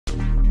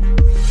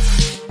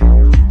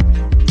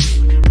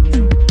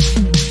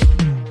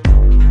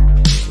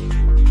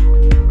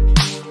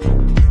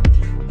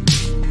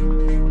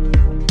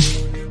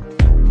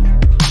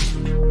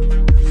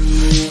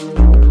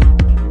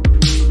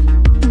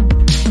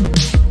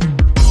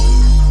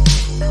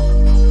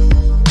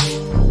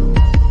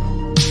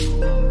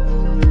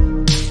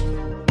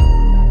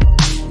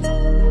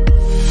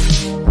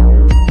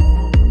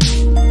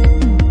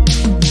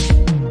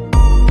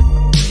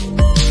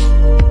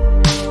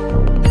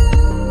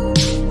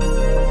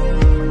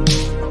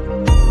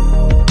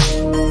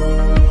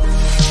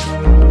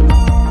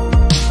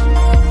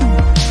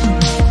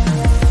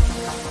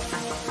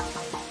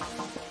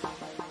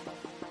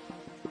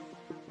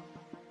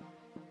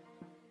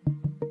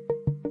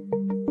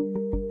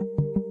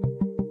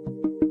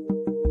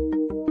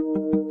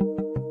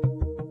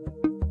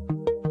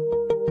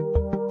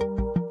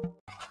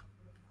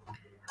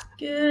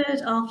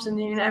Good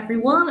afternoon,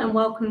 everyone, and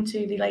welcome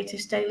to the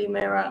latest Daily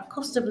Mirror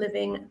Cost of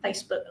Living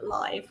Facebook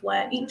Live,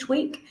 where each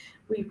week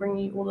we bring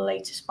you all the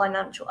latest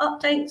financial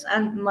updates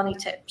and money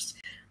tips.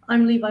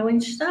 I'm Levi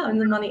Winchester. I'm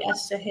the money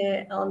editor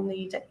here on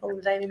the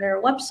Daily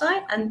Mirror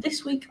website, and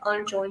this week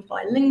I'm joined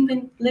by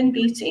Lynn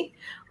Beattie,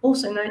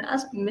 also known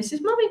as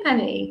Mrs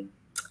Mummypenny.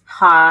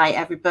 Hi,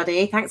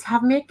 everybody. Thanks for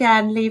having me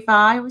again,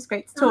 Levi. It was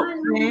great to talk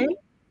to you.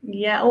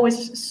 Yeah,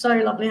 always so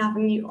lovely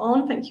having you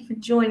on. Thank you for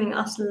joining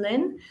us,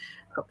 Lynn.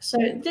 So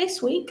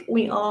this week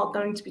we are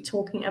going to be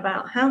talking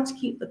about how to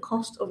keep the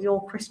cost of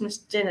your Christmas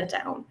dinner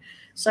down.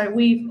 So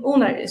we've all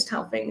noticed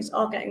how things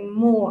are getting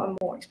more and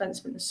more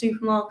expensive in the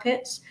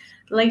supermarkets.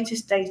 The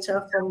latest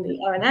data from the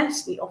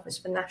ONS, the Office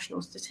for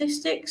National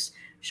Statistics,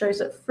 shows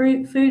that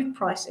food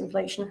price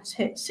inflation has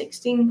hit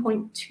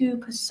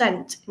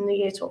 16.2% in the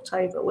year to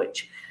October,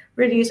 which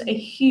really is a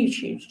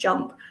huge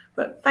jump.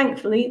 But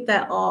thankfully,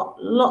 there are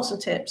lots of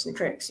tips and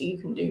tricks you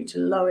can do to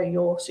lower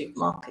your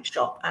supermarket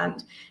shop,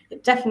 and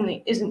it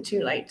definitely isn't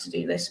too late to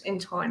do this in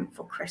time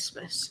for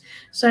Christmas.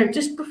 So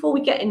just before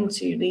we get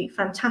into the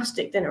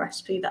fantastic dinner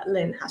recipe that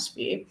Lynn has for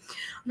you,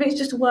 I think it's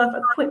just worth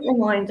a quick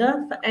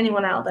reminder for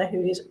anyone out there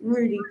who is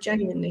really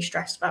genuinely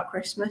stressed about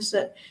Christmas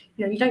that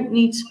you don't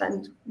need to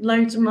spend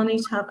loads of money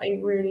to have a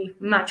really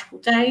magical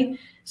day.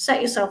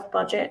 Set yourself a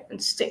budget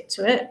and stick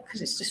to it,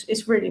 because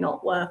it's really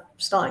not worth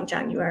starting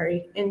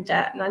January in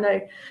debt. And I know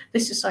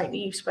this is something that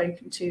you've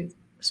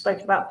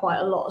spoken about quite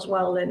a lot as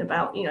well, Lynn,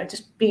 about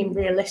just being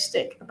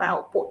realistic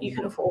about what you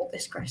can afford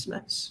this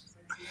Christmas.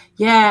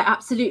 Yeah,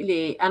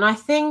 absolutely. And I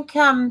think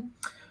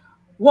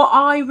what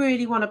I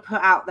really want to put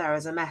out there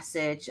as a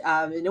message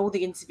in all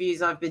the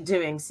interviews I've been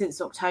doing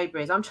since October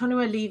is I'm trying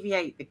to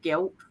alleviate the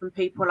guilt from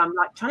people. I'm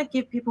like trying to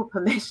give people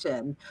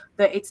permission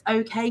that it's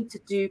okay to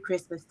do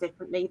Christmas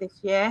differently this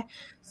year.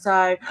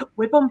 So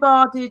we're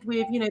bombarded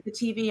with, the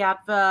TV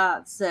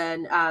adverts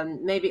and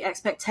maybe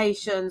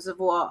expectations of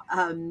what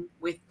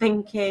we're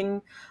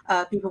thinking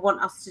people want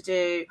us to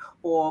do,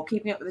 or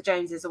keeping up with the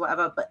Joneses or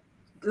whatever. But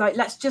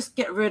let's just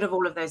get rid of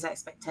all of those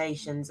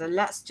expectations and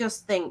let's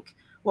just think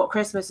what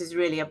Christmas is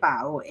really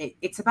about.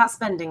 It's about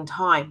spending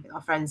time with our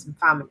friends and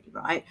family,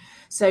 right?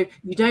 So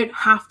you don't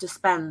have to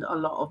spend a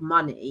lot of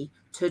money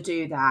to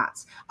do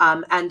that.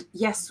 And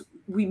yes,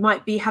 we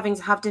might be having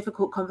to have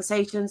difficult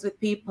conversations with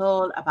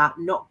people about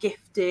not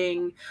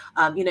gifting,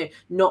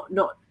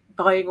 not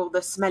buying all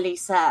the smelly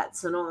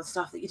sets and all the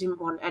stuff that you didn't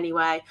want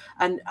anyway.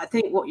 And I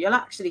think what you'll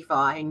actually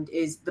find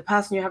is the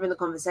person you're having the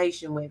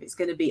conversation with, it's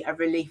going to be a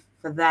relief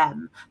for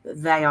them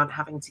that they aren't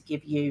having to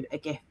give you a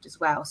gift as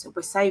well. So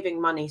we're saving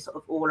money sort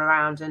of all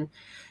around, and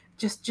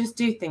just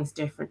do things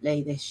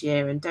differently this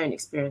year and don't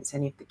experience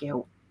any of the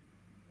guilt.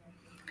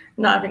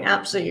 No, I think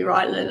absolutely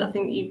right, Lynn. I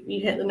think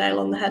you hit the nail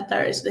on the head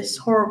there. It's this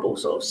horrible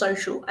sort of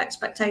social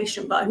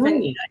expectation, but I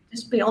think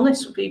just be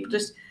honest with people,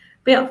 just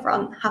be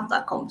upfront, have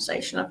that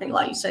conversation. I think,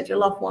 like you said, your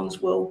loved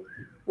ones will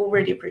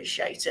really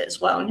appreciate it as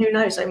well. And who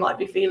knows, they might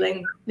be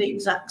feeling the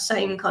exact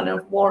same kind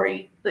of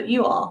worry that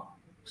you are.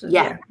 So,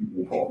 yeah.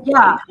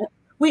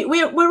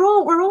 We're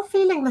all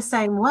feeling the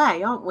same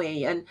way, aren't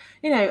we? And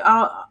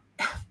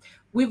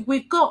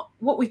we've got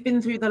what we've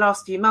been through the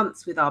last few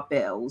months with our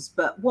bills,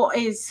 but what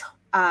is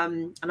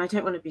and I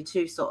don't want to be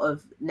too sort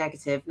of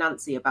negative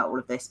Nancy about all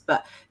of this,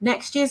 but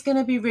next year's going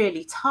to be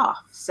really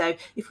tough. So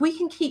if we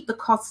can keep the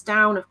costs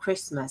down of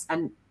Christmas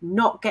and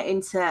not get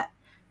into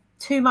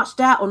too much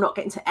debt or not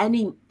get into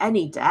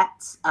any debt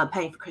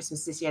paying for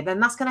Christmas this year, then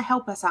that's going to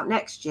help us out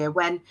next year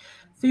when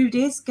food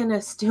is going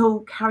to still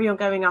carry on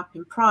going up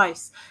in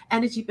price.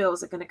 Energy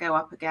bills are going to go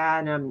up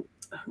again.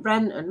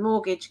 Rent and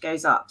mortgage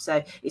goes up.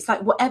 So it's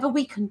like whatever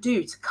we can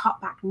do to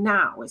cut back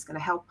now is going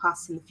to help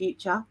us in the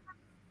future.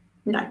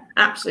 No,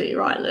 absolutely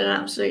right, Lynn,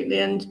 absolutely.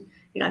 And,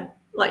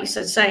 like you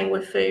said, same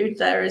with food,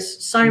 there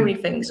is so many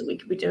things that we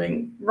could be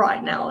doing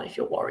right now if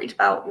you're worried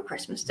about your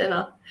Christmas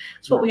dinner.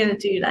 So what we're going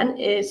to do then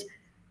is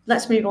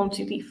let's move on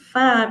to the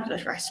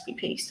fabulous recipe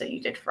piece that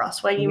you did for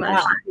us, where you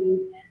managed to feed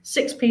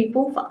 6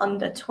 people for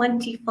under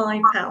 £25.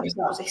 That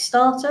was a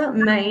starter,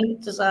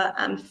 main, dessert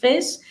and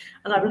fizz.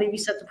 And I believe you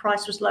said the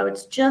price was lowered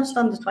to just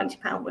under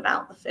 £20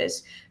 without the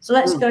fizz. So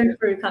let's go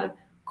through kind of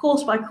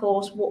course by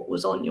course what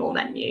was on your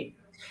menu.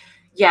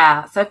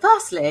 Yeah. So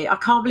firstly, I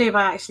can't believe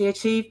I actually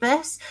achieved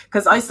this,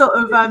 because I sort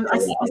of I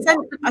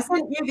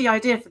sent you the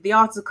idea for the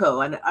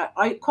article, and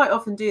I quite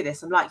often do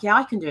this. I'm like, yeah,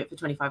 I can do it for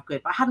 25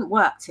 quid, but I hadn't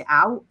worked it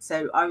out,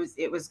 so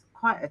it was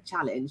quite a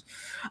challenge.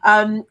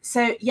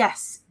 So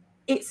yes,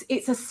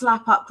 it's a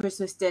slap up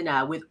Christmas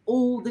dinner with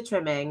all the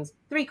trimmings,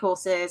 3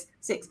 courses,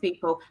 6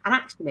 people, and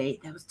actually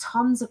there was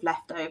tons of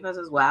leftovers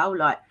as well.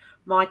 Like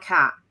my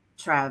cat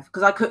Trev,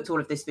 because I cooked all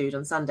of this food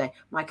on Sunday,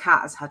 my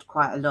cat has had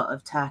quite a lot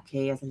of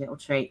turkey as a little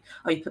treat.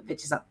 Oh, you put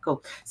pictures up,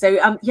 cool.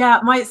 So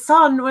yeah, my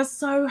son was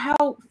so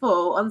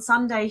helpful on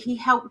Sunday. He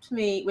helped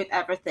me with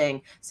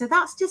everything. So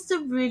that's just a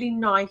really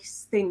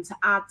nice thing to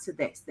add to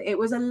this. It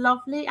was a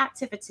lovely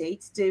activity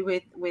to do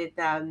with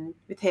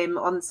him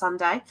on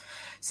Sunday.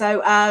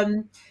 So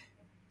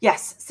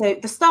yes, so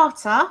the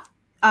starter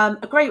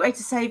A great way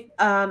to save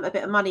a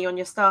bit of money on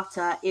your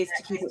starter is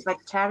to keep it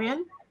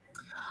vegetarian.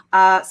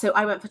 So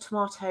I went for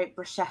tomato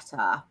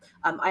bruschetta.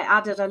 I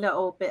added a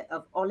little bit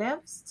of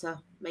olives to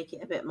make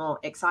it a bit more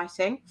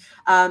exciting,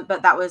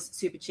 but that was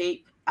super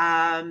cheap.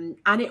 And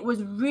it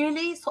was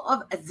really sort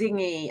of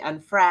zingy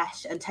and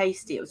fresh and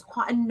tasty. It was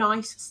quite a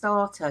nice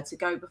starter to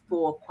go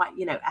before quite,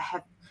 you know, a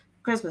heavy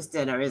Christmas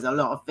dinner is a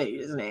lot of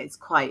food, isn't it? It's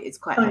quite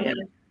heavy. Yeah.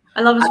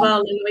 I love as well,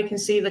 and we can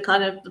see the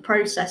kind of the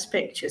process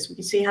pictures. We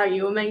can see how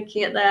you were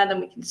making it there, then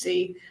we can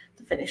see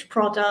the finished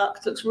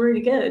product. Looks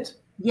really good.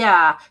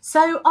 Yeah.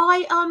 So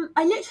I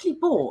literally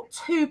bought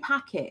 2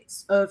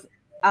 packets of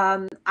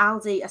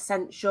Aldi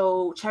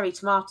Essential cherry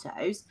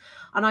tomatoes,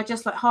 and I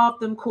just like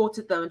halved them,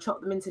 quartered them, and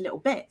chopped them into little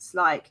bits.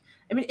 Like,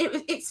 I mean,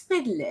 it's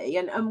fiddly,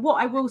 and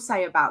what I will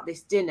say about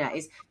this dinner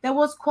is there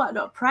was quite a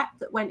lot of prep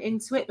that went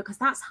into it, because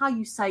that's how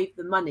you save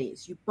the money.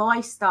 Is you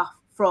buy stuff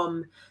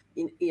from,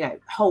 you know,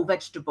 whole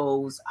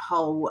vegetables,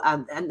 whole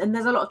and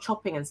there's a lot of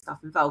chopping and stuff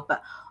involved,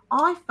 but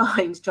I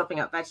find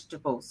chopping up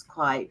vegetables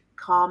quite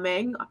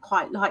calming. I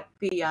quite like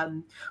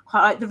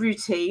the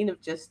routine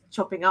of just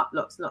chopping up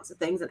lots and lots of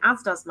things, and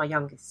as does my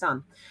youngest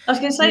son. I was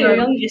going to say, your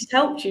youngest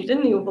helped you,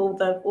 didn't he, with all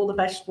the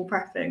vegetable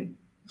prepping?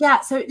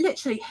 Yeah, so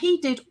literally he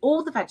did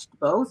all the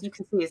vegetables. You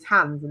can see his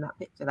hands in that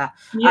picture there.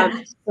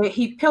 Yes. So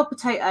he peeled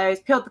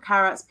potatoes, peeled the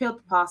carrots, peeled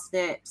the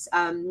parsnips.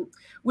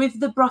 With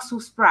the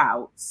Brussels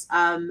sprouts,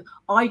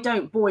 I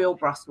don't boil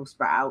Brussels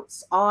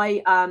sprouts.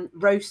 I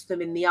roast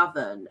them in the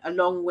oven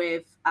along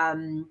with,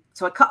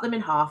 so I cut them in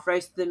half,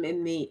 roast them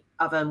in the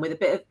oven with a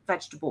bit of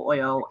vegetable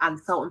oil and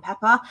salt and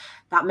pepper.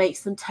 That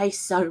makes them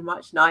taste so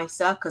much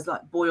nicer, because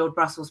like boiled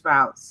Brussels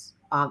sprouts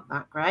aren't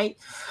that great.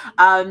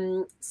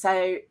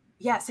 So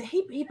yeah, so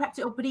he prepped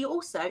it all, but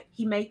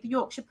he made the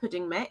Yorkshire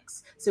pudding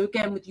mix. So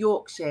again, with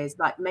Yorkshires,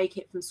 like make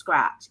it from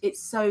scratch.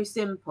 It's so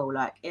simple,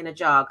 like in a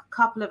jug, a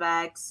couple of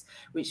eggs,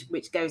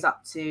 which goes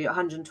up to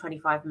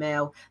 125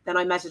 ml. Then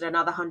I measured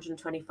another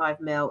 125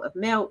 ml of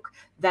milk.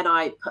 Then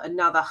I put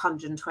another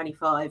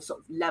 125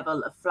 sort of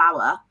level of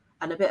flour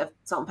and a bit of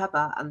salt and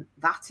pepper, and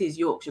that is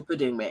Yorkshire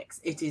pudding mix.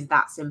 It is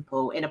that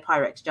simple in a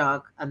Pyrex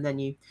jug, and then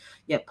you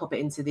pop it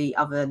into the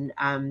oven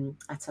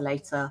at a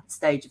later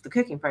stage of the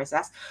cooking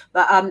process.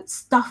 But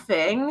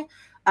stuffing,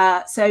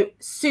 so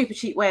super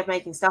cheap way of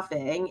making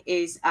stuffing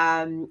is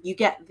you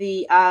get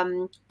the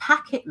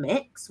packet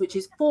mix, which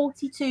is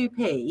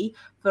 42p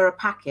for a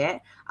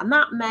packet, and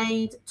that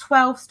made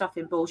 12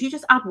 stuffing balls. You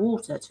just add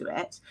water to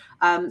it.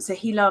 So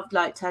he loved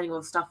like turning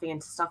all the stuffing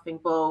into stuffing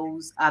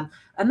balls, and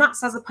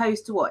that's as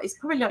opposed to what, it's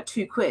probably like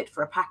 £2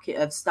 for a packet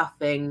of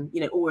stuffing,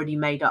 you know, already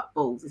made up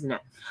balls, isn't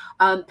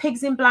it?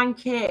 Pigs in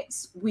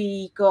blankets,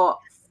 we got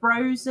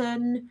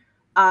frozen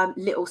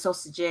little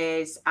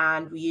sausages,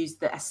 and we used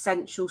the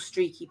Essential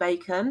streaky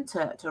bacon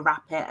to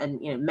wrap it and,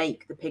 you know,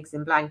 make the pigs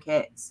in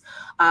blankets.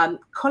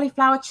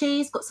 Cauliflower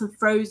cheese, got some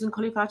frozen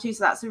cauliflower cheese,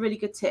 so that's a really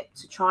good tip,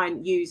 to try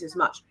and use as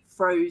much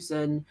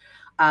frozen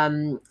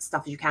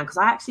stuff as you can, because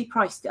I actually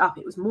priced it up.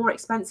 It was more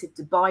expensive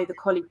to buy the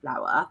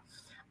cauliflower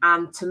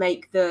and to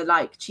make the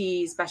like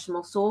cheese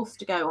bechamel sauce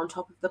to go on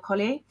top of the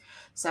cauli.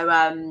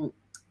 So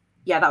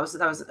yeah, that was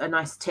a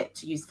nice tip,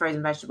 to use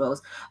frozen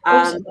vegetables.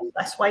 Also,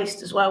 less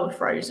waste as well with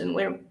frozen.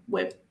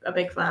 We're a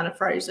big fan of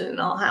frozen in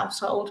our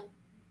household.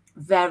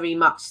 Very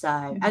much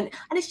so, and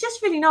it's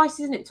just really nice,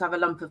 isn't it, to have a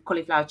lump of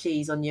cauliflower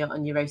cheese on your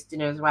roast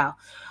dinner as well.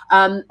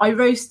 I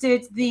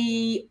roasted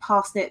the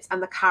parsnips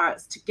and the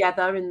carrots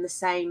together in the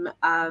same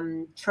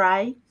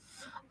tray,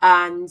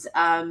 and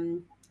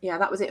yeah,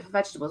 that was it for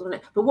vegetables,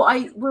 wasn't it? But what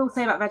I will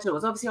say about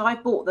vegetables, obviously I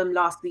bought them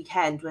last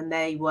weekend when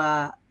they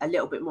were a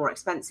little bit more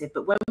expensive.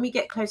 But when we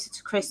get closer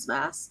to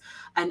Christmas,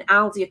 and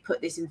Aldi have put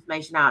this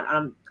information out,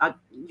 and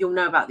you'll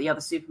know about the other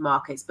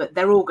supermarkets, but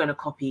they're all going to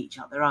copy each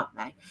other, aren't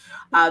they?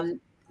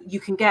 You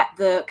can get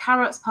the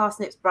carrots,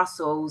 parsnips,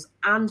 Brussels,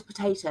 and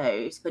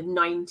potatoes for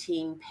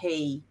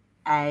 19p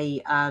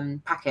a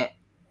packet.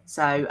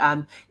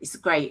 So it's a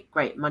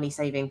great money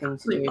saving thing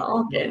to do.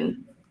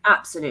 Bargain.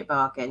 Absolute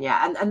bargain,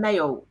 yeah, and they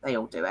all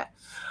do it.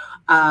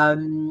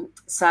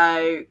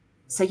 So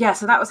yeah,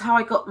 so that was how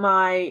I got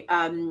my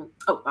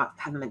oh, I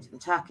haven't mentioned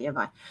the turkey, have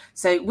I?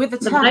 So with the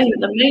turkey,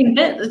 the main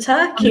bit, the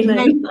turkey.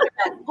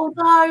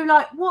 Although,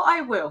 like, what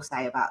I will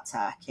say about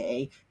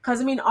turkey, because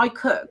I mean, I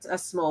cooked a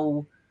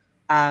small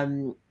I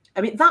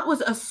mean, that was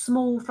a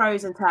small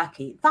frozen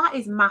turkey. That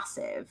is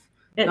massive.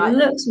 It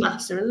looks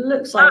massive. It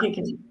looks like it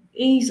can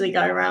easily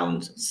go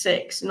around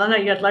 6. And I know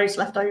you had loads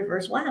left over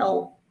as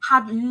well.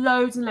 Had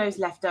loads and loads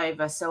left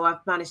over, so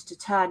I've managed to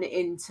turn it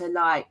into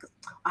like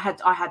I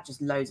had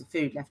just loads of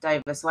food left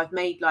over, so I've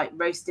made like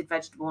roasted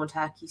vegetable and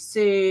turkey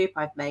soup.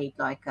 I've made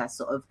like a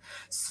sort of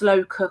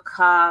slow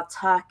cooker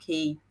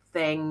turkey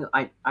thing.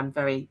 I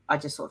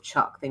just sort of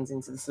chuck things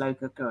into the slow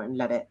cooker and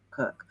let it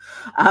cook.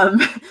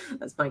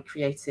 That's my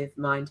creative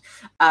mind.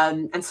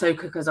 And slow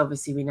cookers,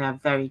 obviously, we know are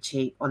very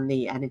cheap on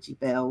the energy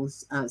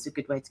bills. It's a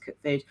good way to cook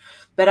food.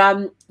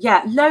 But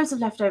yeah, loads of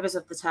leftovers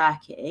of the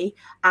turkey,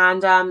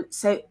 and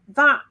so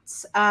that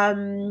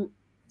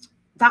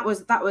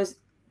was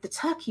the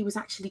turkey was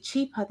actually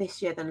cheaper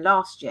this year than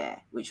last year,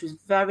 which was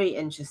very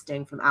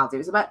interesting from Aldi. It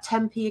was about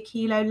 10p a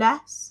kilo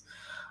less.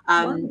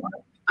 Wow.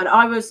 And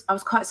I was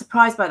quite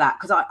surprised by that,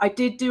 because I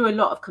did do a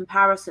lot of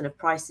comparison of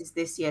prices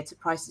this year to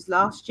prices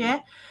last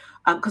year,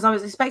 because I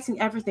was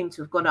expecting everything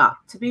to have gone up.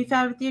 To be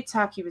fair with you,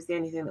 turkey was the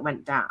only thing that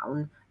went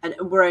down, and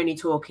we're only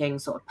talking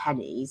sort of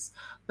pennies.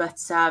 But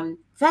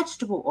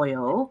vegetable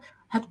oil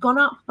had gone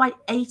up by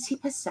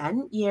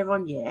 80% year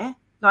on year.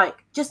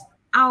 Like, just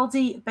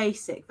Aldi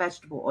basic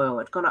vegetable oil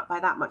had gone up by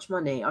that much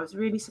money. I was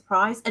really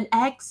surprised. And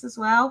eggs as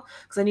well,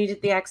 because I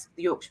needed the eggs for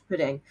the Yorkshire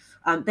pudding.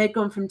 They'd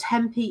gone from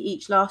 10p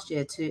each last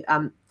year to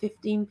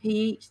 15p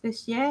each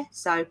this year.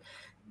 So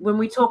when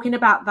we're talking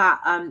about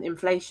that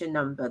inflation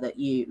number that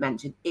you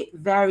mentioned, it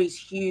varies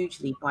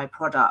hugely by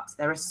products.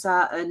 There are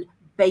certain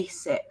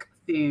basic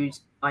food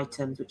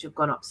items which have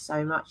gone up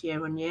so much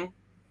year on year.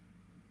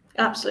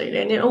 Absolutely,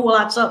 and it all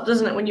adds up,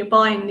 doesn't it, when you're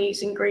buying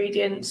these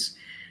ingredients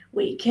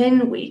week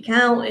in, week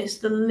out. It's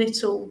the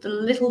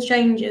little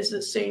changes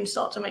that soon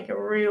start to make a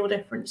real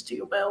difference to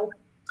your bill.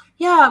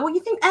 Yeah, well,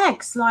 you think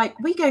eggs, like,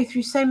 we go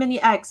through so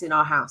many eggs in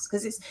our house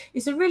because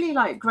it's a really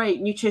like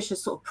great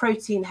nutritious sort of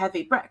protein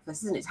heavy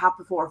breakfast, isn't it, to have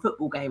before a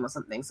football game or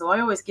something. So I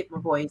always give my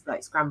boys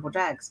like scrambled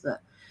eggs.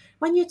 But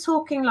when you're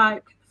talking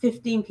like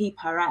 15p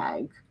per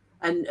egg,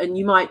 and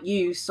you might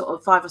use sort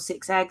of 5 or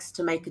 6 eggs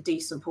to make a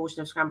decent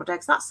portion of scrambled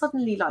eggs, that's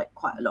suddenly like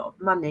quite a lot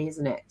of money,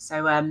 isn't it?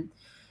 So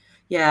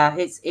yeah,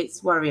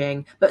 it's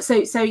worrying. But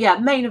so yeah,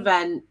 main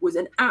event was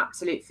an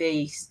absolute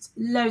feast.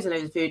 Loads and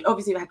loads of food.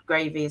 Obviously, we had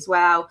gravy as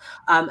well.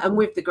 And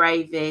with the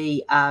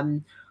gravy,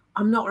 I'm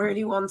not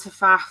really one to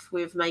faff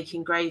with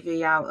making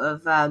gravy out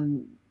of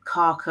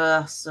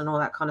carcass and all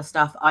that kind of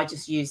stuff. I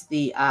just use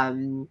the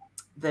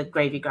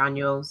gravy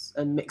granules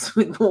and mix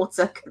with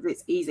water because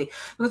it's easy.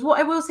 Because what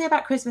I will say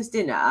about Christmas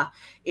dinner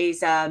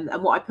is, and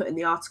what I put in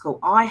the article,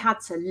 I had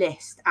to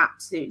list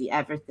absolutely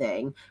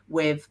everything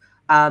with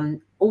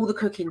all the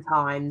cooking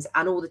times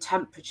and all the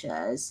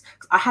temperatures.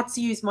 I had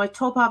to use my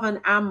top oven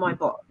and my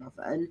bottom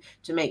oven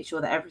to make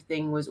sure that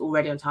everything was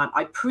already on time.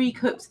 I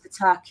pre-cooked the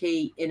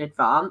turkey in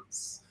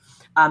advance.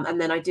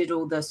 And then I did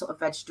all the sort of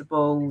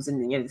vegetables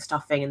and, you know, the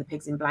stuffing and the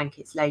pigs in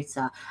blankets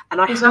later. And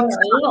I had a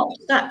lot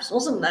of steps,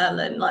 wasn't there,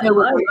 Lynn? Like, there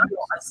were a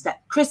lot of steps.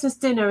 Christmas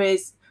dinner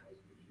is,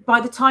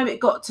 by the time it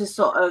got to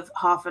sort of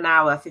half an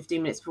hour,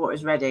 15 minutes before it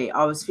was ready,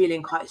 I was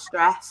feeling quite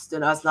stressed.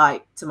 And I was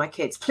like to my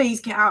kids, please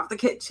get out of the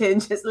kitchen.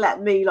 Just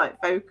let me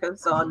like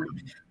focus on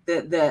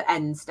the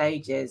end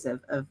stages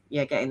of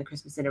getting the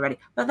Christmas dinner ready.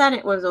 But then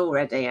it was all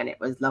ready and it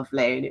was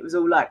lovely and it was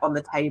all like on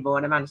the table,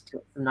 and I managed to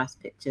get some nice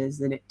pictures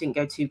and it didn't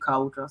go too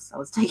cold whilst I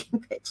was taking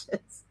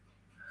pictures.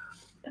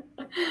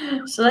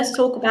 So let's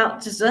talk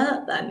about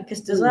dessert then,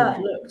 because dessert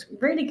looked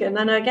really good.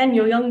 And again,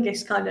 your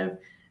youngest kind of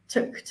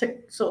took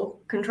sort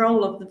of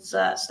control of the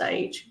dessert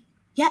stage.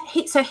 Yeah,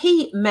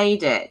 he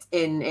made it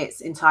in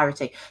its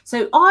entirety.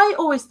 So I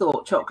always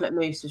thought chocolate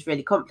mousse was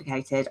really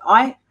complicated.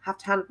 I have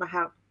to put my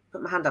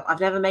hand up. I've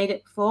never made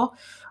it before,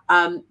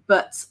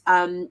 but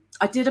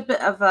I did a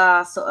bit of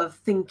a sort of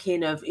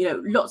thinking of, you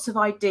know, lots of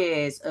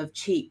ideas of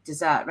cheap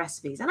dessert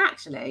recipes, and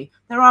actually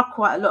there are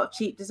quite a lot of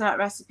cheap dessert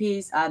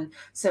recipes.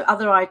 So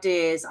other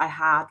ideas I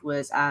had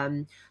was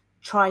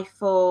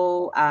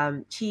trifle,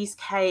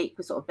 cheesecake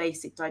with sort of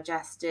basic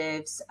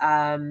digestives.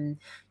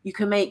 You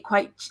can make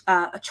quite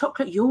a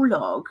chocolate Yule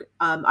log.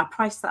 I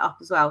priced that up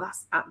as well.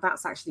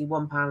 That's actually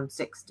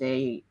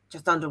 £1.60,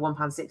 just under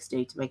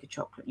 £1.60 to make a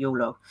chocolate Yule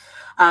log.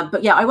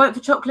 But yeah, I went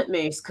for chocolate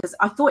mousse because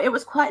I thought it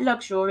was quite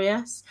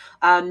luxurious.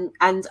 And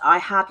I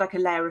had like a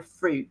layer of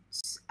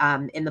fruits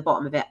in the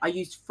bottom of it. I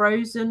used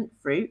frozen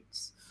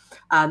fruits.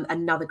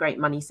 Another great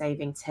money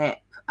saving tip.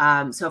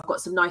 So I've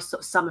got some nice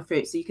sort of summer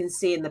fruit. So you can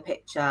see in the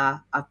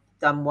picture, I've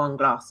done 1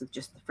 glass of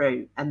just the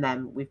fruit, and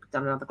then we've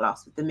done another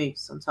glass with the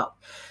mousse on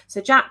top. So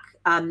Jack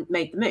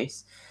made the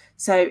mousse.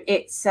 So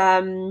it's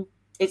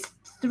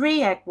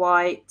 3 egg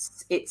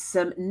whites. It's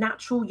some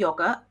natural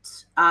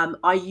yogurt.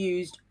 I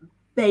used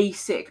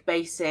basic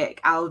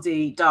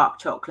Aldi dark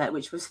chocolate,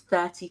 which was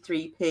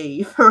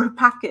 33p for a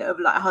packet of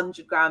like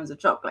 100 grams of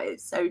chocolate.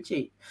 It's so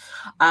cheap.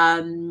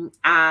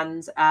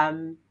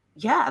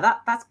 Yeah,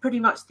 that's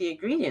pretty much the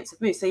ingredients of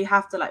mousse. So you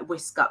have to like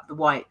whisk up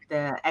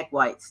the egg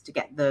whites to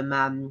get them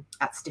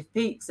at stiff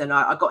peaks, and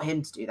I got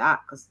him to do that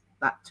because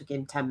that took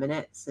him 10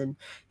 minutes. And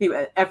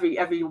every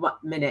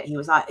minute he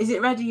was like, "Is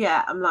it ready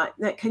yet?" I'm like,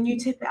 "No, can you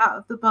tip it out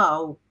of the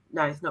bowl?"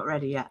 "No, it's not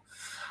ready yet."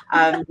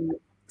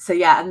 So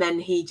yeah, and then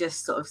he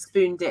just sort of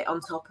spooned it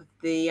on top of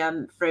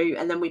the fruit,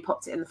 and then we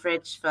popped it in the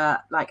fridge for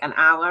like an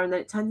hour, and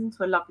then it turned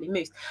into a lovely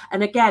mousse.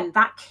 And again,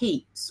 that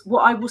keeps.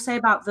 What I will say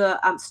about the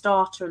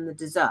starter and the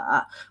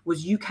dessert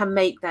was you can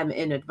make them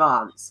in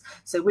advance.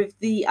 So with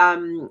the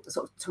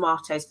sort of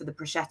tomatoes for the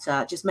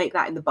bruschetta, just make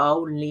that in the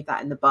bowl and leave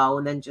that in the bowl,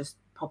 and then just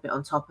pop it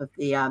on top of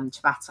the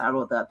ciabatta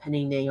or the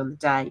panini on the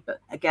day. But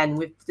again,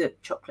 with the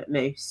chocolate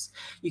mousse,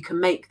 you can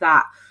make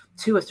that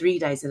 2 or 3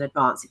 days in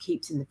advance. It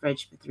keeps in the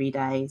fridge for 3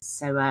 days.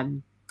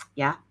 So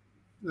yeah,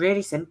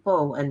 really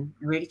simple and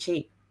really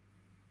cheap.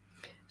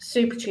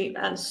 Super cheap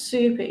and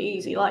super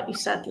easy, like you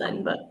said,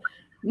 Lynn. But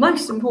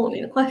most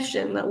importantly, the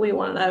question that we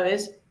want to know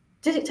is,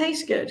 did it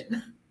taste good?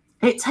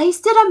 It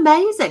tasted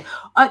amazing.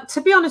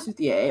 To be honest with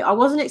you, I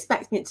wasn't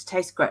expecting it to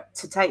taste great,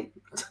 to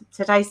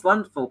taste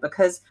wonderful,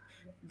 because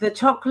the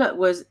chocolate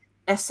was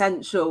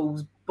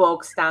Essentials,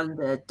 bog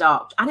standard,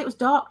 dark, and it was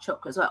dark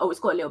chocolate as well. Oh, it's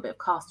got a little bit of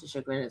caster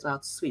sugar in it as well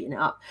to sweeten it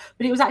up.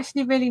 But it was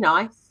actually really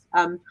nice.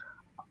 My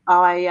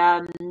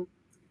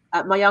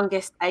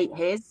youngest ate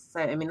his, so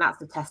I mean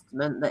that's a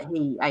testament that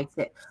he ate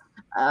it.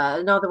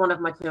 Another one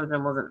of my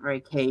children wasn't very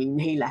keen.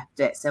 He left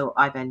it, so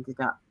I've ended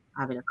up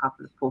having a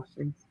couple of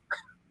portions.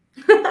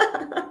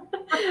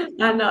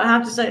 And I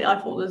have to say, I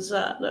thought the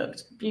dessert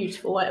looked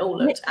beautiful. It all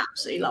looked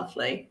absolutely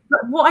lovely.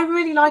 But what I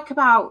really like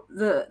about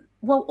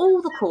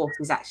all the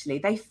courses, actually,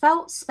 they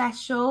felt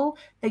special.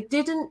 They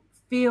didn't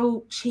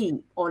feel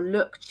cheap or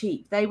look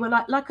cheap. They were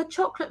like a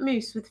chocolate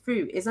mousse with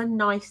fruit is a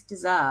nice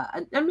dessert.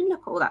 And I mean,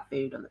 look at all that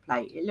food on the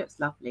plate. It looks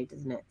lovely,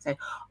 doesn't it? So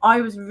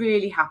I was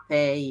really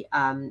happy.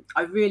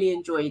 I really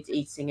enjoyed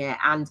eating it,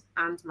 and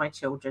my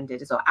children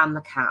did as well, and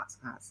the cat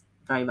has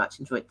very much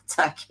enjoyed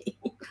the turkey.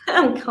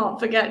 And can't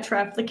forget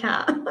Trev the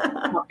cat.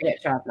 Can't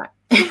forget Trev, no.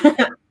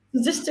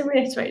 Just to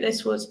reiterate,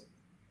 this was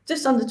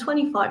just under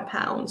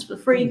 £25 for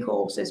the 3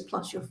 courses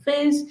plus your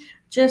fizz,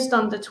 just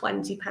under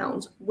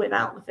 £20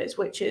 without the fizz,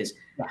 which is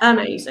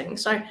amazing.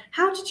 So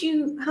how did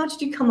you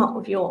come up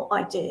with your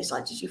ideas?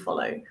 Like, did you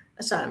follow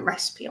a certain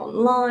recipe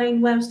online?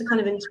 Where was the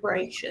kind of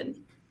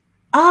inspiration?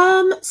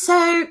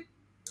 So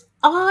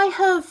I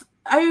have,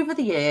 over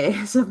the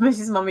years of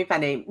Mrs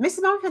Mummypenny, Mrs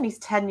Mummypenny's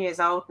 10 years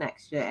old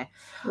next year.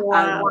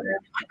 Wow.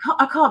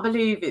 I can't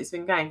believe it's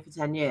been going for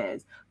 10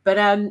 years. But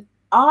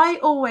I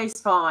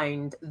always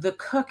find the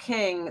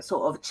cooking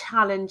sort of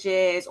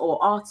challenges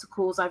or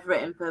articles I've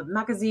written for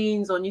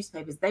magazines or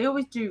newspapers, they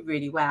always do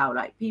really well.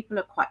 Like, people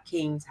are quite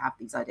keen to have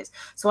these ideas.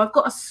 So I've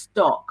got a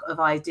stock of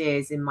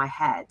ideas in my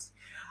head.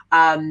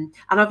 And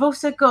I've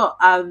also got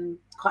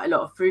quite a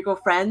lot of frugal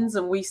friends,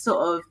 and we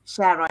sort of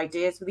share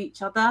ideas with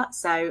each other.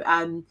 So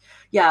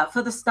yeah,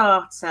 for the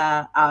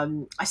starter,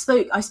 I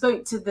spoke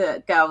to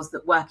the girls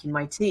that work in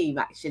my team,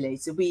 actually.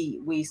 So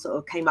we sort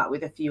of came up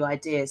with a few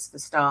ideas for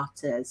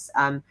starters.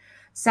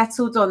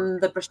 Settled on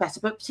the bruschetta,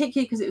 but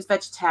particularly because it was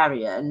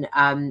vegetarian,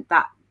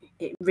 that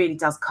it really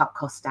does cut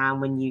costs down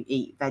when you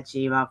eat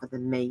veggie rather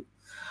than meat.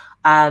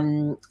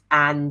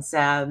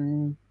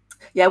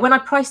 Yeah, when I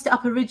priced it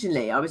up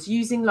originally, I was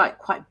using like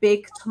quite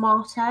big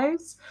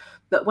tomatoes,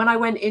 but when I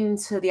went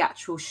into the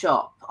actual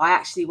shop, I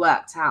actually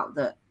worked out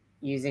that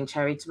using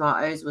cherry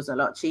tomatoes was a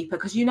lot cheaper,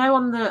 because you know,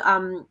 on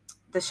the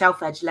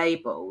shelf edge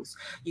labels,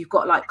 you've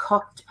got like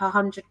cost per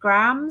 100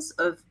 grams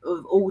of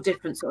all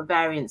different sort of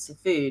variants of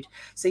food.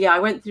 So yeah, I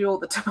went through all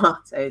the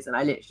tomatoes and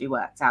I literally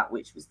worked out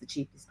which was the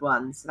cheapest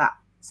one. So that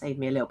saved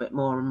me a little bit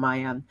more on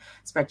my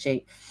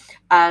spreadsheet.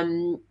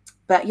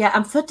 But yeah,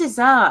 and for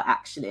dessert,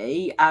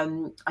 actually,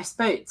 I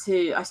spoke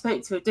to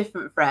a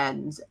different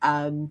friend,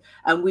 and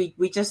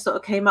we just sort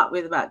of came up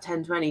with about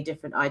 10-20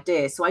 different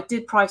ideas. So I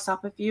did price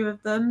up a few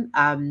of them,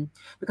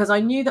 because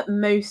I knew that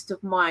most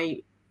of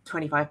my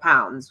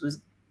 £25 was,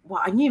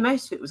 well, I knew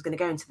most of it was going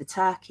to go into the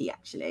turkey,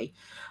 actually.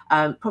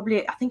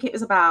 Probably, I think it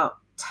was about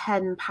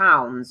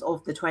 £10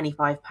 of the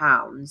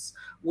 £25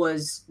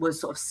 was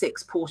sort of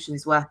 6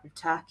 portions worth of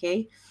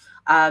turkey.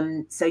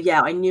 So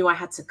yeah, I knew I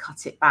had to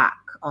cut it back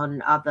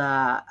on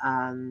other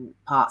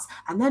parts.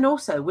 And then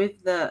also with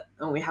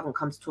we haven't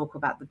come to talk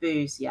about the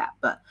booze yet,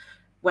 but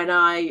when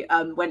I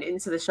went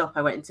into the shop,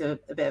 I went into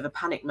a bit of a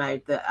panic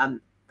mode that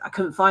I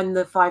couldn't find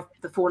the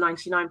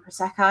 $4.99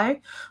 Prosecco.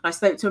 And I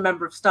spoke to a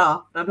member of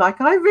staff, and I'm like,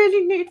 I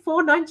really need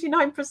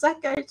 $4.99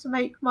 Prosecco to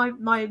make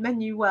my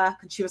menu work.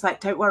 And she was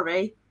like, don't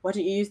worry, why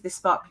don't you use this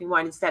sparkling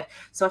wine instead?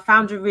 So I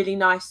found a really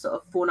nice sort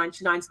of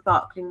 $4.99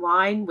 sparkling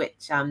wine,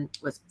 which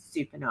was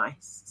super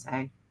nice.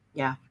 So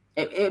yeah,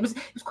 it was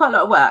quite a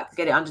lot of work to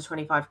get it under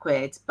 25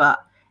 quid,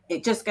 but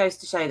it just goes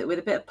to show that with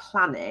a bit of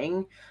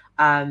planning,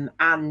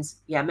 and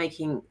yeah,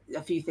 making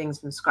a few things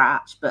from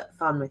scratch, but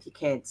fun with your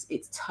kids,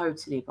 it's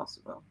totally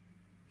possible.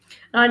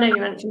 I know you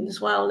mentioned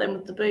as well then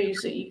with the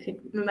booze that you can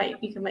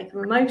make a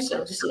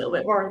mimosa, just a little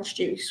bit of orange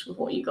juice with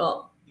what you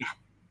got.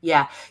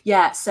 Yeah.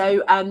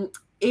 So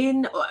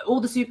in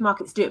all the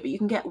supermarkets do it, but you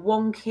can get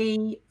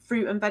wonky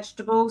fruit and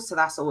vegetables, so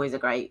that's always a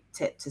great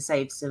tip to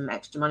save some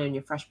extra money on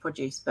your fresh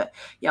produce. But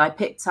yeah, I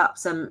picked up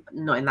some,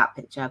 not in that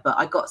picture, but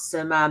I got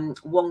some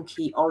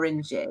wonky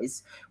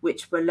oranges,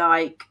 which were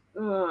like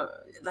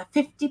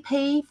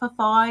 50p for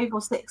 5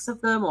 or 6 of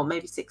them, or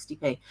maybe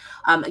 60p.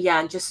 Yeah,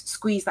 and just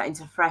squeeze that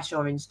into fresh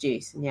orange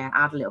juice, and yeah,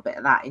 add a little bit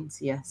of that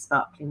into your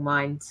sparkling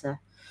wine to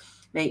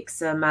make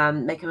some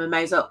make a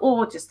mimosa,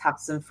 or just have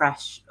some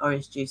fresh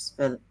orange juice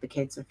for the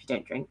kids if you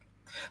don't drink.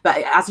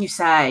 But as you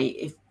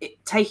say,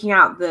 taking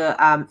out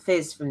the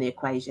fizz from the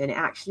equation, it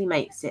actually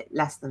makes it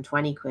less than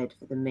 20 quid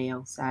for the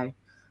meal. So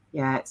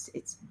yeah,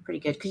 it's pretty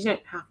good, because you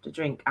don't have to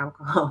drink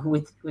alcohol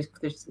with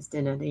Christmas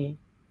dinner, do you?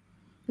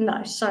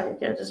 No, so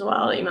good as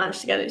well. You managed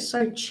to get it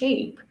so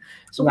cheap.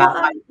 So yeah,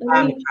 what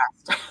I'm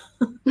impressed.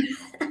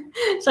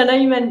 So I know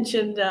you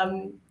mentioned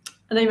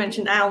I know you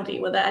mentioned Aldi.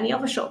 Were there any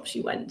other shops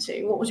you went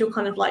to? What was your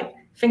kind of like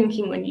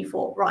thinking when you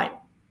thought, right,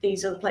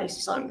 these are the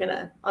places I'm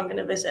gonna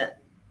visit?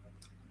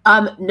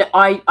 No,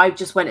 I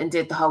just went and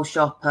did the whole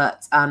shop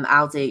at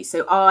Aldi.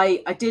 So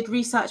I did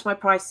research my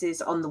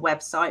prices on the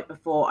website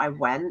before I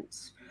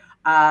went.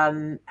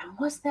 And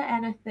was there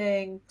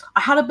anything? I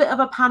had a bit of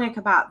a panic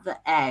about the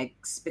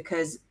eggs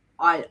because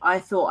I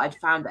thought I'd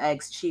found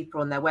eggs cheaper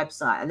on their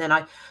website, and then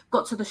I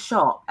got to the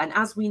shop, and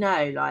as we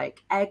know,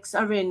 like eggs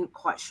are in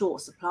quite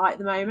short supply at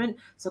the moment.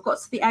 So I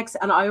got to the eggs,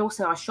 and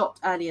I shopped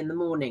early in the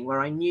morning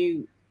where I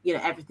knew, you know,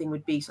 everything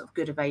would be sort of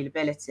good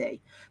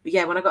availability. But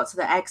yeah, when I got to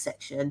the egg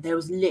section, there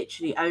was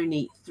literally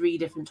only 3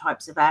 different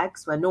types of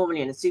eggs, where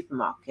normally in a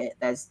supermarket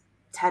there's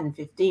 10,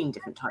 15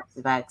 different types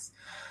of eggs.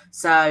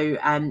 So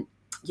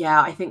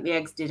yeah, I think the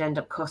eggs did end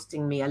up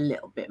costing me a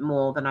little bit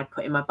more than I'd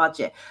put in my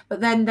budget.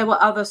 But then there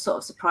were other sort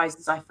of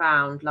surprises I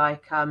found,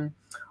 like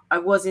I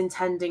was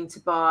intending to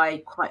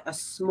buy quite a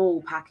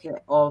small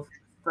packet of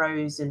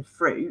frozen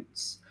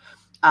fruits,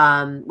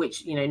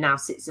 which, you know, now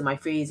sits in my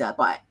freezer,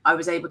 but I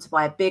was able to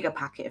buy a bigger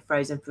packet of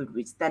frozen food,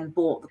 which then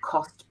brought the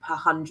cost per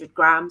 100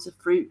 grams of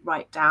fruit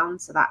right down.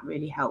 So that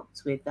really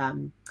helped with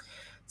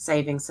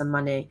saving some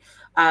money.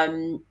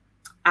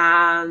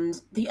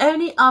 And the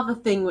only other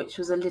thing which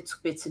was a little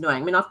bit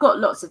annoying, I mean, I've got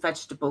lots of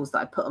vegetables that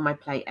I put on my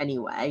plate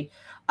anyway.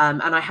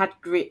 And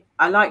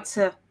I like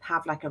to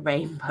have like a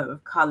rainbow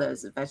of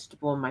colours of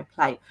vegetable on my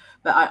plate.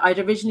 But I'd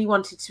originally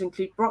wanted to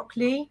include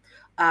broccoli.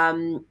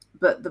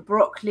 But the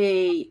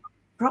broccoli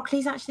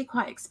is actually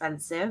quite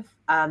expensive.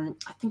 I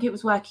think it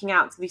was working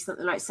out to be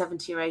something like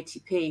 70 or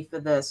 80p for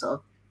the sort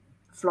of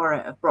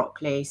floret of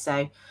broccoli.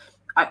 So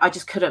I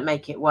just couldn't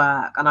make it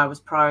work, and I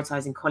was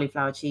prioritizing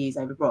cauliflower cheese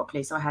over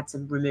broccoli, so I had to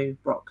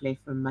remove broccoli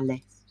from my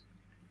list.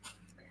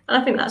 And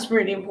I think that's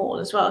really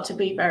important as well, to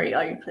be very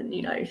open.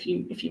 You know, if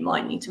you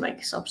might need to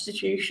make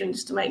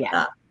substitutions to make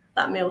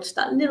that meal just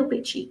that little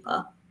bit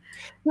cheaper.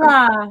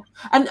 Yeah,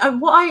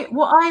 and what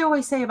I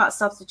always say about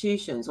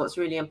substitutions, what's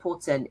really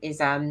important is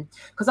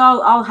because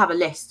I'll have a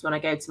list when I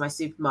go to my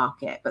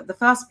supermarket, but the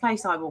first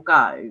place I will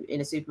go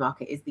in a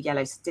supermarket is the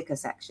yellow sticker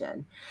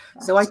section.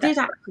 So I did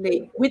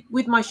actually,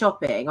 with my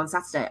shopping on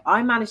Saturday,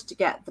 I managed to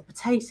get the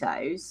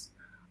potatoes.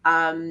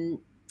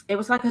 It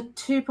was like a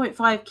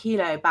 2.5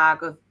 kilo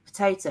bag of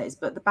potatoes,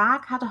 but the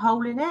bag had a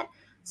hole in it.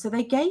 So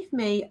they gave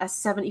me a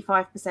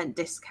 75%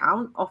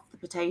 discount off the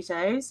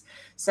potatoes.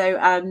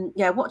 So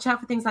yeah, watch out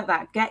for things like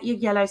that. Get your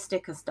yellow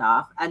sticker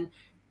stuff. And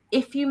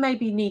if you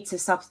maybe need to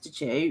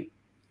substitute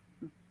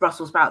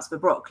Brussels sprouts for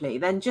broccoli,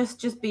 then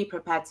just be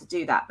prepared to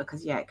do that,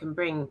 because yeah, it can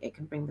bring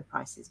the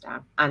prices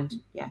down. And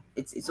yeah,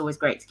 it's always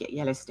great to get a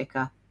yellow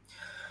sticker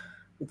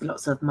with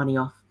lots of money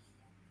off.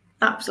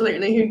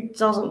 Absolutely. Who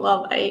doesn't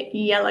love a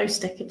yellow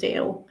sticker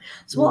deal?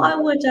 So what I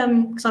would,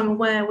 because I'm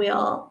aware we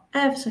are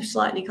ever so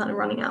slightly kind of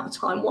running out of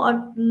time, what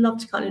I'd love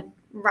to kind of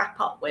wrap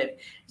up with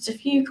is a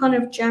few kind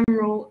of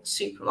general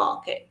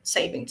supermarket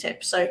saving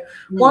tips. So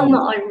one that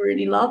I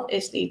really love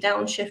is the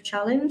downshift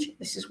challenge.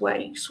 This is where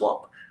you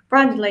swap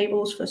branded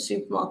labels for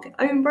supermarket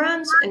own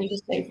brands, and you can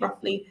save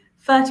roughly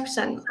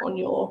 30%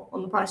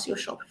 on the price of your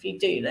shop if you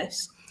do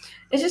this.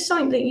 Is this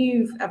something that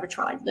you've ever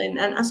tried, Lynn?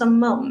 And as a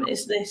mum,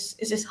 is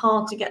this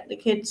hard to get the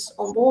kids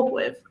on board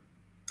with?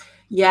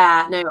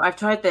 Yeah, no, I've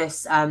tried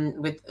this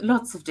with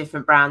lots of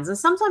different brands, and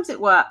sometimes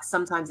it works,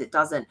 sometimes it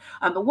doesn't.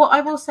 But what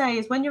I will say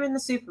is, when you're in the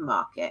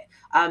supermarket,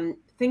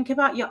 think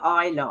about your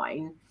eye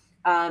line.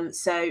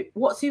 So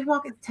what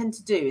supermarkets tend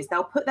to do is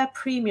they'll put their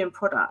premium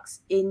products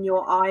in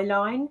your eye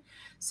line.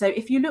 So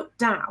if you look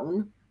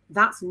down,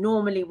 that's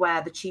normally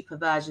where the cheaper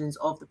versions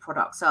of the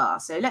products are.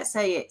 So let's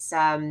say it's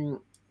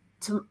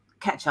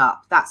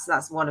ketchup.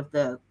 That's one of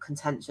the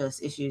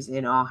contentious issues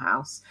in our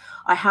house.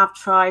 I have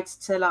tried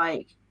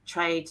to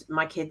trade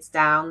my kids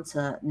down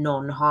to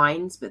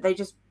non-Heinz, but they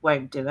just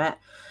won't do it.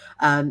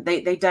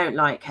 They don't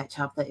like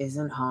ketchup that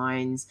isn't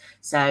Heinz.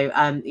 So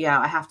yeah,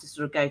 I have to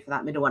sort of go for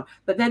that middle one.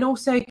 But then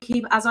also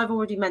keep, as I've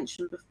already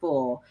mentioned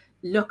before,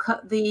 look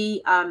at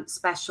the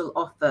special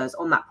offers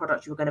on that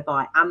product you're going to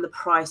buy and the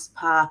price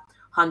per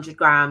 100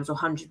 grams or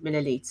 100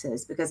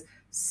 milliliters, because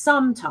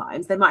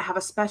sometimes they might have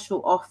a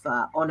special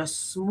offer on a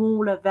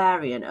smaller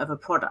variant of a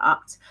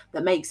product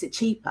that makes it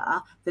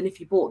cheaper than if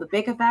you bought the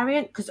bigger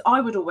variant. Because I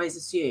would always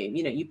assume,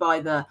 you know, you buy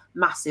the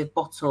massive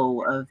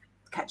bottle of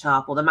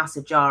ketchup or the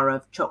massive jar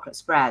of chocolate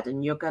spread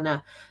and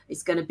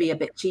it's gonna be a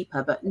bit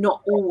cheaper, but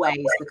not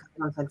always, because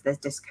sometimes there's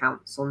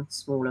discounts on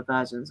smaller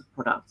versions of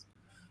products.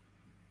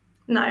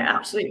 No,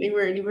 absolutely,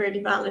 really,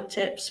 really valid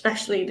tip,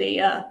 especially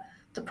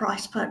the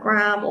price per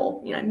gram or,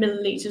 you know,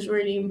 milliliters.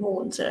 Really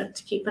important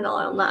to keep an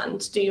eye on that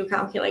and to do your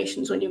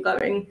calculations when you're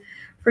going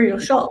through your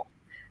shop.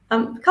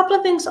 A couple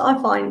of things that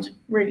I find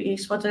really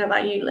useful, I don't know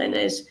about you, Lynn,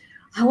 is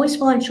I always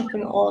find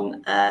shopping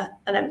on an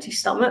empty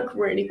stomach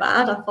really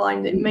bad. I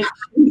find it makes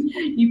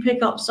you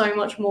pick up so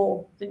much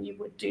more than you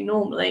would do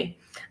normally.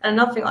 And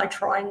another thing I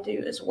try and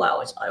do as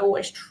well is I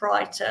always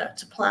try to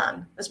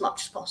plan as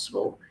much as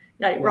possible.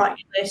 You know, write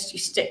your list, you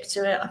stick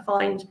to it. I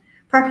find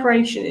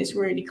preparation is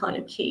really kind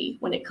of key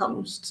when it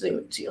comes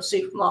to your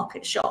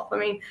supermarket shop. I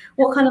mean,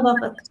 what kind of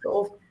other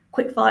sort of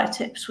quick fire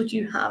tips would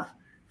you have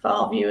for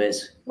our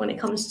viewers when it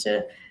comes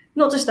to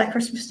not just their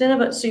Christmas dinner,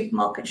 but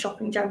supermarket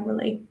shopping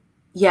generally?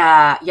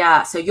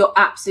 Yeah. So you're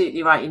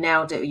absolutely right. You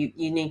nailed it.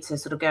 You need to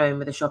sort of go in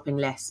with a shopping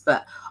list.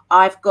 But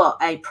I've got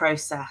a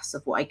process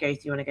of what I go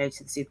through when I go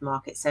to the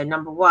supermarket. So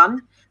number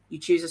one, you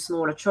choose a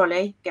smaller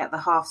trolley, get the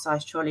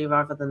half-size trolley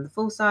rather than the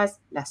full size,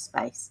 less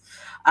space.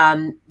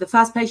 The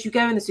first place you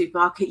go in the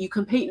supermarket, you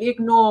completely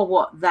ignore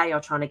what they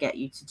are trying to get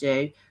you to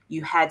do.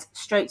 You head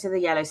straight to the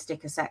yellow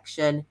sticker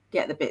section,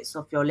 get the bits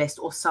off your list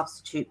or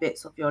substitute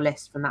bits off your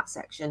list from that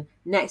section.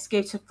 Next,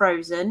 go to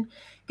frozen,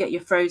 get your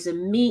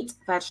frozen meat,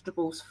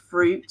 vegetables,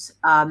 fruit.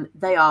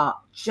 They are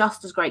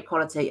just as great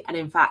quality and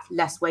in fact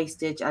less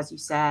wastage, as you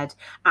said.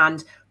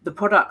 And the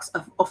products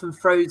are often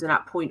frozen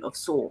at point of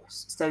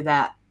source so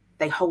that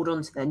they hold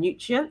on to their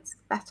nutrients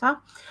better.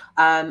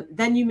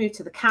 Then you move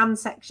to the can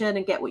section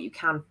and get what you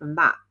can from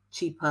that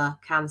cheaper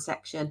can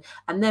section,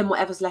 and then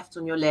whatever's left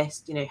on your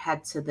list,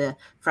 head to the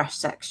fresh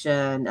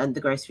section and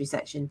the grocery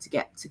section to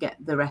get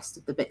the rest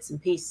of the bits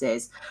and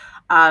pieces,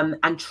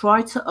 and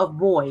try to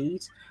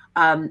avoid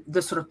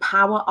the sort of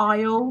power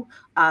aisle,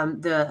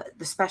 the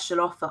special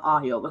offer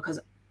aisle, because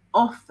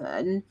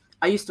often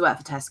I used to work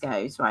for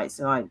Tesco's, right?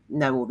 So I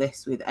know all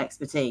this with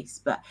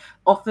expertise, but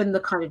often the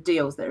kind of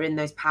deals that are in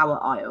those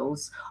power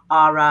aisles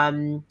are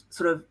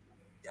sort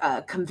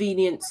of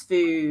convenience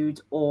food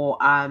or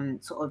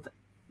sort of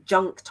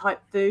junk type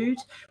food,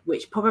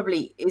 which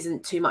probably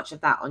isn't too much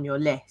of that on your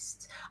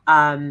list.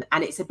 And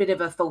it's a bit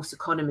of a false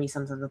economy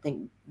sometimes, I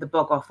think, the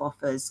bog off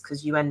offers,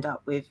 because you end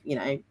up with,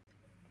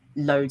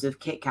 loads of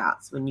Kit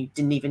Kats when you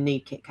didn't even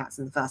need Kit Kats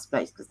in the first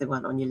place because they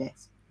weren't on your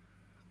list.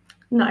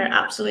 No,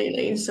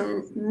 absolutely.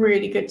 Some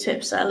really good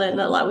tips there, Lynn,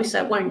 that, like we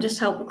said, won't just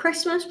help with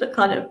Christmas, but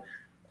kind of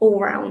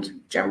all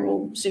round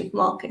general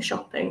supermarket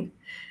shopping.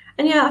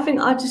 And yeah, I think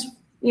I just,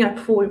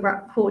 before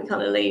we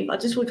kind of leave, I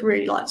just would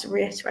really like to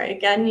reiterate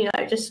again,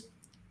 just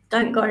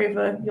don't go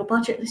over your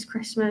budget this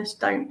Christmas.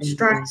 Don't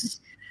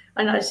stress.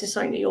 I know this is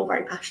something that you're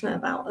very passionate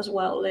about as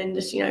well, Lynn.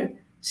 Just,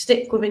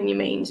 stick within your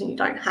means, and you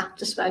don't have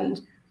to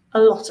spend a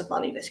lot of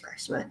money this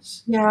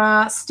Christmas.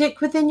 Yeah, stick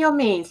within your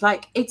means.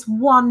 Like, it's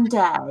one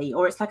day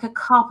or it's like a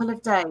couple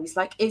of days.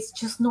 Like, it's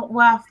just not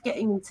worth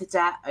getting into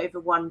debt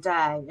over one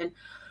day. And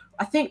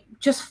I think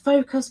just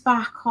focus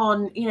back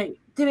on,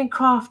 doing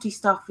crafty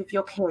stuff with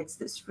your kids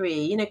that's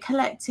free,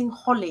 collecting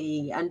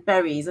holly and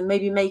berries and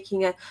maybe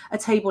making a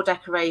table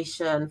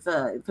decoration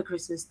for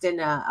Christmas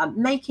dinner,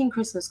 making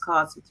Christmas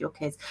cards with your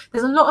kids.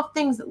 There's a lot of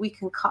things that we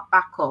can cut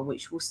back on,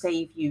 which will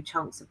save you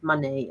chunks of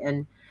money.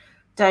 And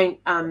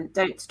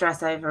don't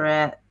stress over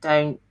it.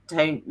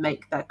 Don't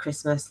make that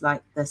Christmas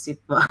like the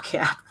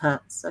supermarket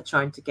adverts are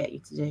trying to get you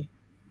to do.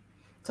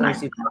 Sorry,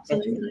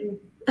 absolutely.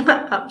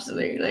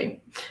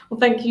 Absolutely. Well,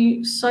 thank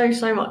you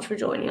so much for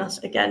joining us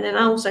again, and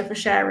also for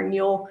sharing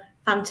your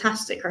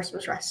fantastic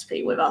Christmas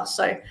recipe with us.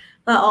 So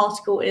that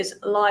article is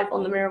live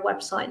on the Mirror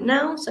website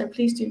now, so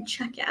please do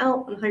check it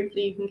out, and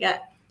hopefully you can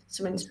get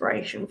some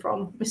inspiration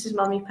from Mrs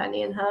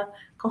Mummypenny and her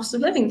cost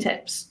of living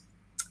tips.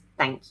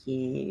 Thank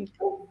you.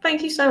 Well,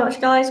 thank you so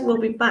much, guys. We'll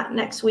be back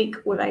next week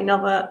with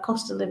another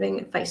cost of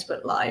living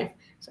Facebook Live.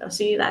 So I'll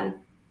see you then.